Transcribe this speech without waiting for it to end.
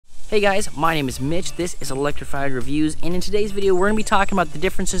Hey guys, my name is Mitch, this is Electrified Reviews, and in today's video we're going to be talking about the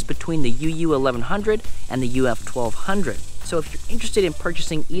differences between the UU1100 and the UF1200. So if you're interested in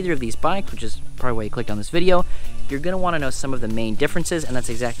purchasing either of these bikes, which is probably why you clicked on this video, you're going to want to know some of the main differences, and that's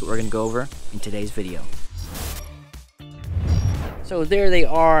exactly what we're going to go over in today's video. So there they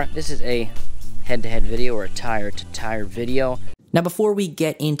are. This is a head-to-head video or a tire-to-tire video. Now before we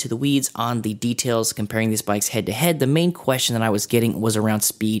get into the weeds on the details comparing these bikes head-to-head, the main question that I was getting was around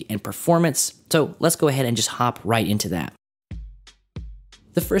speed and performance. So let's go ahead and just hop right into that.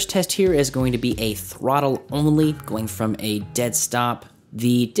 The first test here is going to be a throttle only, going from a dead stop.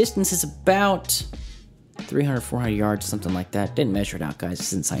 The distance is about 300, 400 yards, something like that. Didn't measure it out, guys,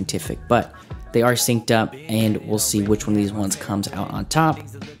 this isn't scientific, but they are synced up, and we'll see which one of these ones comes out on top.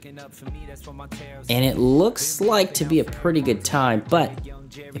 And it looks like to be a pretty good time, but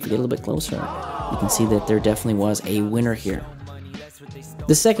if we get a little bit closer, you can see that there definitely was a winner here.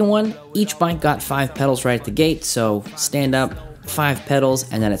 The second one, each bike got 5 pedals right at the gate, so stand up, 5 pedals,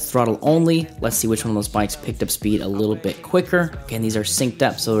 and then it's throttle only. Let's see which one of those bikes picked up speed a little bit quicker. Again, these are synced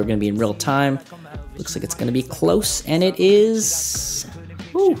up, so they're going to be in real time. Looks like it's going to be close, and it is.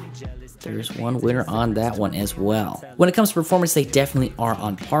 Woo. There's one winner on that one as well. When it comes to performance, they definitely are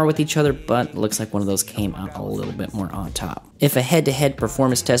on par with each other, but it looks like one of those came out a little bit more on top. If a head-to-head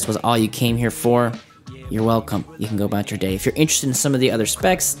performance test was all you came here for, you're welcome. You can go about your day. If you're interested in some of the other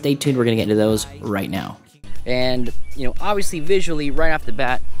specs, stay tuned. We're going to get into those right now. And, obviously visually, right off the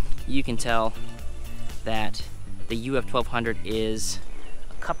bat, you can tell that the UF1200 is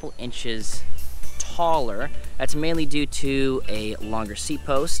a couple inches taller. That's mainly due to a longer seat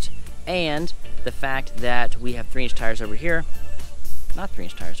post and the fact that we have 3-inch tires over here, not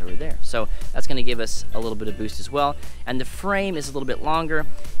 3-inch tires over there. So that's going to give us a little bit of boost as well. And the frame is a little bit longer.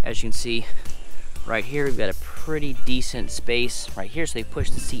 As you can see right here, we've got a pretty decent space right here. So they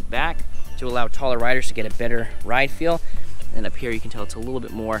pushed the seat back to allow taller riders to get a better ride feel. And up here you can tell it's a little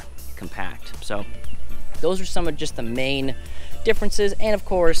bit more compact. So those are some of just the main differences. And of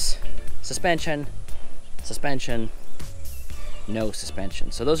course, suspension, no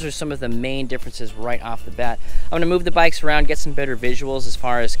suspension. So those are some of the main differences right off the bat. I'm going to move the bikes around, get some better visuals as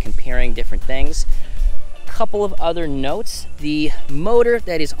far as comparing different things. Couple of other notes. The motor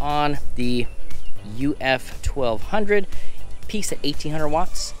that is on the UF1200 peaks at 1800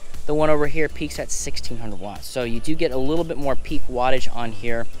 watts. The one over here peaks at 1600 watts. So you do get a little bit more peak wattage on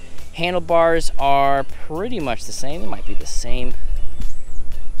here. Handlebars are pretty much the same. It might be the same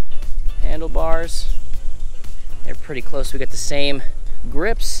handlebars. They're pretty close. We got the same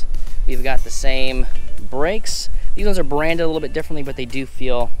grips. We've got the same brakes. These ones are branded a little bit differently, but they do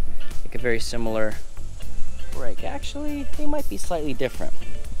feel like a very similar brake. Actually, they might be slightly different.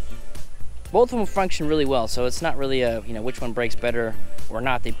 Both of them function really well, so it's not really a, which one brakes better or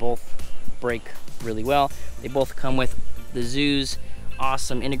not. They both brake really well. They both come with the ZOOZ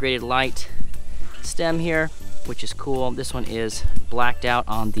awesome integrated light stem here, which is cool. This one is blacked out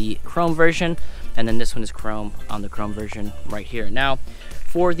on the chrome version, and then this one is chrome on the chrome version right here. Now,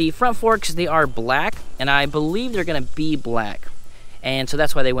 for the front forks, they are black, and I believe they're gonna be black. And so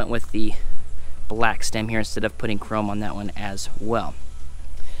that's why they went with the black stem here instead of putting chrome on that one as well.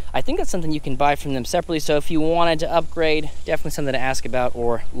 I think that's something you can buy from them separately, so if you wanted to upgrade, definitely something to ask about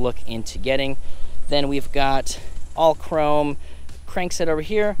or look into getting. Then we've got all chrome crankset over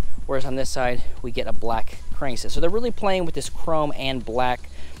here, whereas on this side, we get a black crankset. So they're really playing with this chrome and black.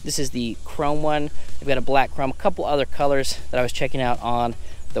 This is the chrome one. They've got a black chrome, a couple other colors that I was checking out on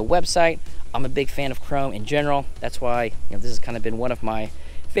the website. I'm a big fan of chrome in general. That's why this has kind of been one of my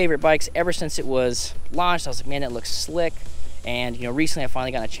favorite bikes ever since it was launched. I was like, man, that looks slick. And recently I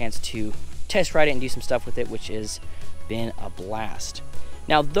finally got a chance to test ride it and do some stuff with it, which has been a blast.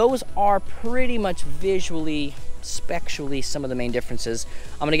 Now those are pretty much visually, spectrally some of the main differences.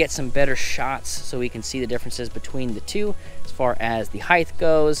 I'm going to get some better shots so we can see the differences between the two as far as the height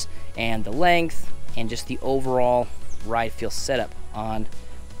goes and the length and just the overall ride feel setup on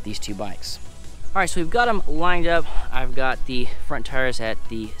these two bikes. Alright, so we've got them lined up. I've got the front tires at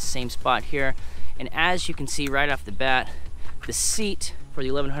the same spot here, and as you can see right off the bat, the seat for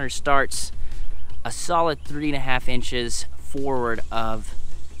the 1100 starts a solid 3.5 inches forward of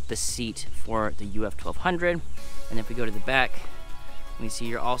the seat for the UF1200. And if we go to the back, we see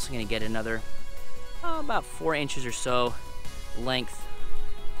you're also going to get another about 4 inches or so length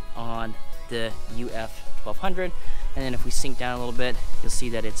on the UF1200. And then if we sink down a little bit, you'll see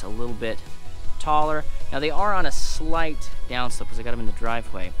that it's a little bit taller. Now they are on a slight downslope because I got them in the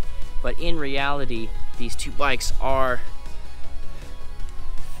driveway, but in reality, these two bikes are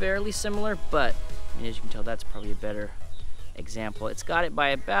fairly similar, but as you can tell, that's probably a better example, it's got it by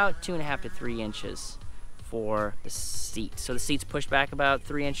about 2.5 to 3 inches for the seat. So the seat's pushed back about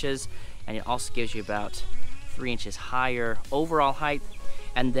 3 inches, and it also gives you about 3 inches higher overall height.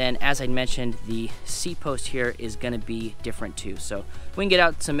 And then, as I mentioned, the seat post here is going to be different too. So we can get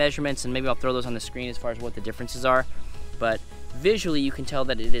out some measurements, and maybe I'll throw those on the screen as far as what the differences are. But visually, you can tell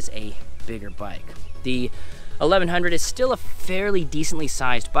that it is a bigger bike. The 1100 is still a fairly decently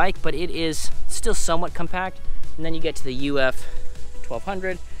sized bike, but it is still somewhat compact. And then you get to the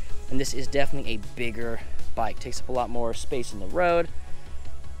UF1200, and this is definitely a bigger bike. Takes up a lot more space in the road.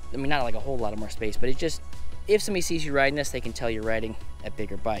 I mean, not like a whole lot of more space, but it just, if somebody sees you riding this, they can tell you're riding a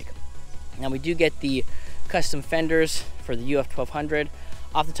bigger bike. Now we do get the custom fenders for the UF1200.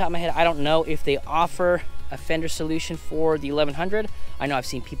 Off the top of my head, I don't know if they offer a fender solution for the 1100. I know I've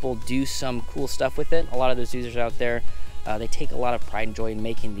seen people do some cool stuff with it. A lot of those users out there, they take a lot of pride and joy in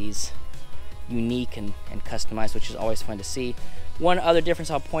making these unique and customized, which is always fun to see. One other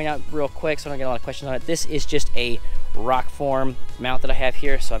difference I'll point out real quick, so I don't get a lot of questions on it. This is just a rock form mount that I have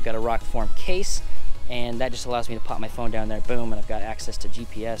here. So I've got a rock form case, and that just allows me to pop my phone down there, boom, and I've got access to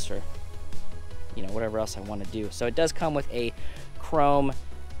GPS or, you know, whatever else I want to do. So it does come with a chrome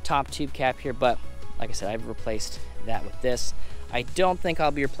top tube cap here, but like I said, I've replaced that with this. I don't think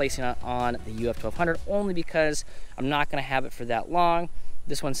I'll be replacing it on the UF1200, only because I'm not going to have it for that long.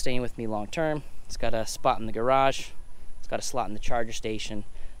 This one's staying with me long term. It's got a spot in the garage. It's got a slot in the charger station.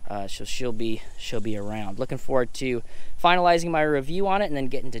 So she'll be around. Looking forward to finalizing my review on it and then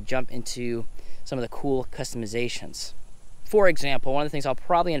getting to jump into some of the cool customizations. For example, one of the things I'll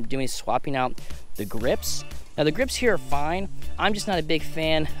probably end up doing is swapping out the grips. Now the grips here are fine. I'm just not a big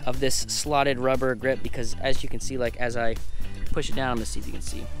fan of this slotted rubber grip because, as you can see, like as I push it down, I'm gonna see if you can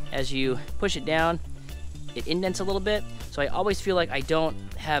see. As you push it down, it indents a little bit. So I always feel like I don't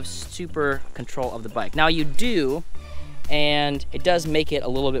have super control of the bike. Now you do, and it does make it a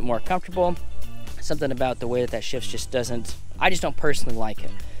little bit more comfortable. Something about the way that shifts just doesn't, I just don't personally like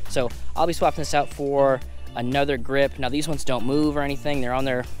it. So I'll be swapping this out for another grip. Now these ones don't move or anything. They're on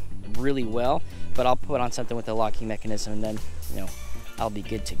there really well, but I'll put on something with a locking mechanism and then, you know, I'll be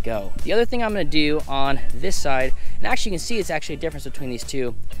good to go. The other thing I'm gonna do on this side, and actually you can see it's actually a difference between these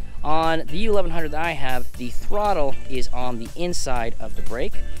two. On the U1100 that I have, the throttle is on the inside of the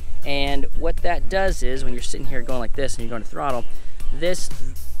brake. And what that does is when you're sitting here going like this and you're going to throttle, this,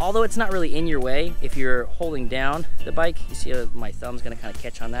 although it's not really in your way, if you're holding down the bike, you see my thumb's gonna kind of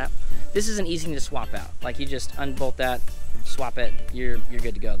catch on that. This isn't easy to swap out. Like you just unbolt that, swap it, you're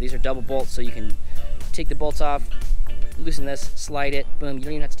good to go. These are double bolts, so you can take the bolts off, loosen this, slide it, boom. You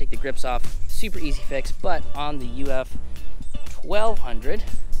don't even have to take the grips off. Super easy fix. But on the UF1200,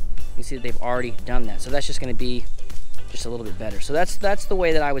 you can see that they've already done that. So that's just gonna be just a little bit better. So that's the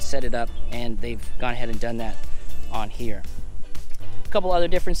way that I would set it up, and they've gone ahead and done that on here. A couple other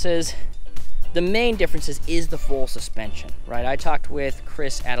differences. The main differences is the full suspension, right? I talked with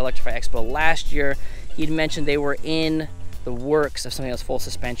Chris at Electrified Expo last year. He'd mentioned they were in the works of something that was full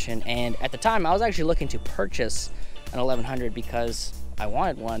suspension, and at the time I was actually looking to purchase an 1100 because I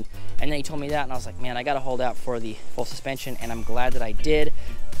wanted one, and then he told me that and I was like, man, I gotta hold out for the full suspension, and I'm glad that I did.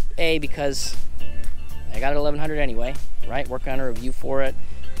 A, because I got an 1100 anyway, right? Working on a review for it,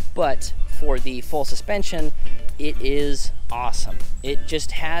 but for the full suspension, it is awesome. It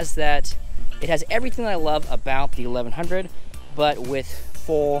just has that, it has everything that I love about the 1100, but with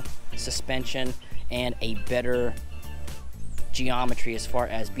full suspension and a better geometry as far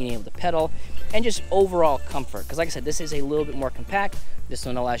as being able to pedal and just overall comfort. Because like I said, this is a little bit more compact. This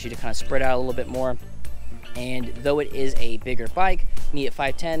one allows you to kind of spread out a little bit more. And though it is a bigger bike, me at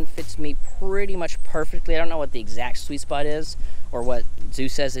 5'10" fits me pretty much perfectly. I don't know what the exact sweet spot is or what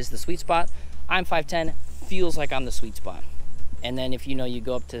ZOOZ says is the sweet spot. I'm 5'10", feels like I'm the sweet spot. And then if you know you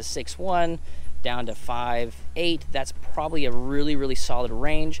go up to 6'1", down to 5'8", that's probably a really, really solid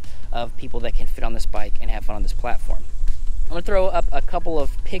range of people that can fit on this bike and have fun on this platform. I'm gonna throw up a couple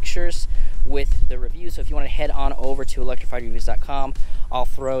of pictures with the review, so if you want to head on over to electrifiedreviews.com, I'll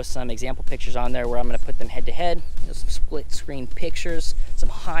throw some example pictures on there where I'm going to put them head to head, some split screen pictures, some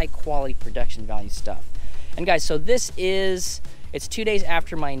high quality production value stuff. And guys, so it's 2 days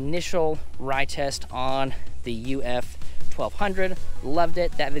after my initial ride test on the UF1200. Loved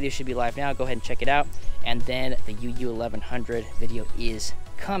it. That video should be live now. Go ahead and check it out. And then the UU1100 video is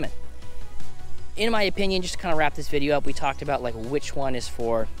coming. In my opinion, just to kind of wrap this video up, we talked about like which one is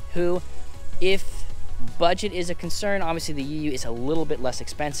for who. If budget is a concern, obviously the UU is a little bit less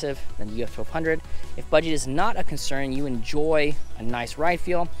expensive than the UF1200. If budget is not a concern, you enjoy a nice ride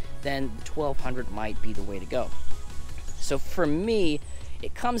feel, then the 1200 might be the way to go. So for me,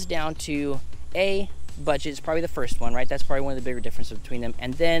 it comes down to A, budget is probably the first one, right? That's probably one of the bigger differences between them.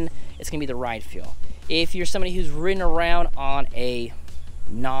 And then it's gonna be the ride feel. If you're somebody who's ridden around on a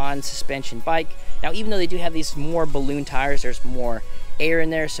non-suspension bike, now even though they do have these more balloon tires, there's more air in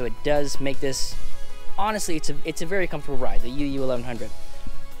there, so it does make this, honestly, it's a very comfortable ride, the UU1100.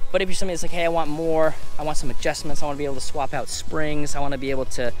 But if you're somebody that's like, hey, I want more, I want some adjustments, I want to be able to swap out springs, I want to be able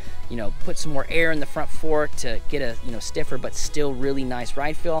to, you know, put some more air in the front fork to get a, you know, stiffer but still really nice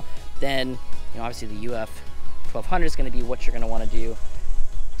ride feel, then, you know, obviously the UF1200 is going to be what you're going to want to do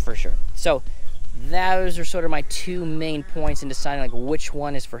for sure. So those are sort of my two main points in deciding like which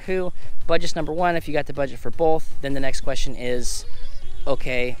one is for who. Budget's number one. If you got the budget for both, then the next question is,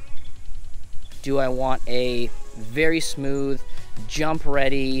 okay, do I want a very smooth, jump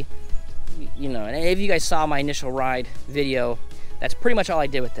ready, you know, and if you guys saw my initial ride video, that's pretty much all I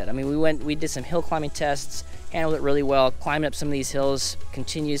did with it. I mean, we did some hill climbing tests, handled it really well, climbing up some of these hills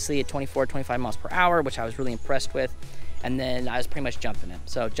continuously at 24, 25 miles per hour, which I was really impressed with. And then I was pretty much jumping it.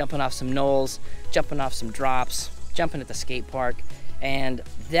 So jumping off some knolls, jumping off some drops, jumping at the skate park. And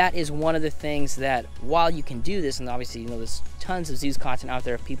that is one of the things that, while you can do this, and obviously, you know, there's tons of ZOOZ content out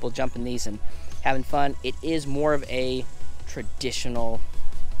there of people jumping these and having fun, it is more of a traditional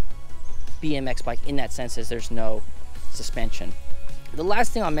BMX bike in that sense, as there's no suspension. The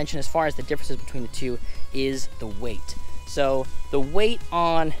last thing I'll mention as far as the differences between the two is the weight. So the weight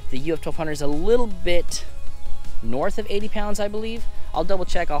on the UF1200 is a little bit north of 80 pounds, I believe. I'll double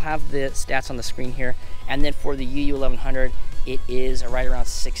check, I'll have the stats on the screen here. And then for the UU1100, it is right around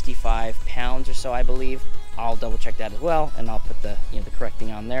 65 pounds or so, I believe. I'll double check that as well, and I'll put the, you know, the correct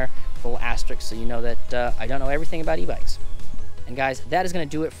thing on there, full asterisk, so you know that I don't know everything about e-bikes. And guys, that is going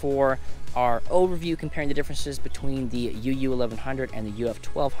to do it for our overview comparing the differences between the UU1100 and the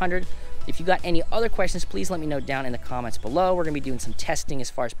UF1200. If you got any other questions, please let me know down in the comments below. We're going to be doing some testing as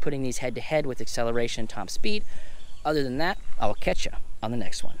far as putting these head to head with acceleration and top speed. Other than that, I will catch you on the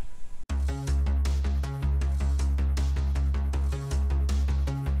next one.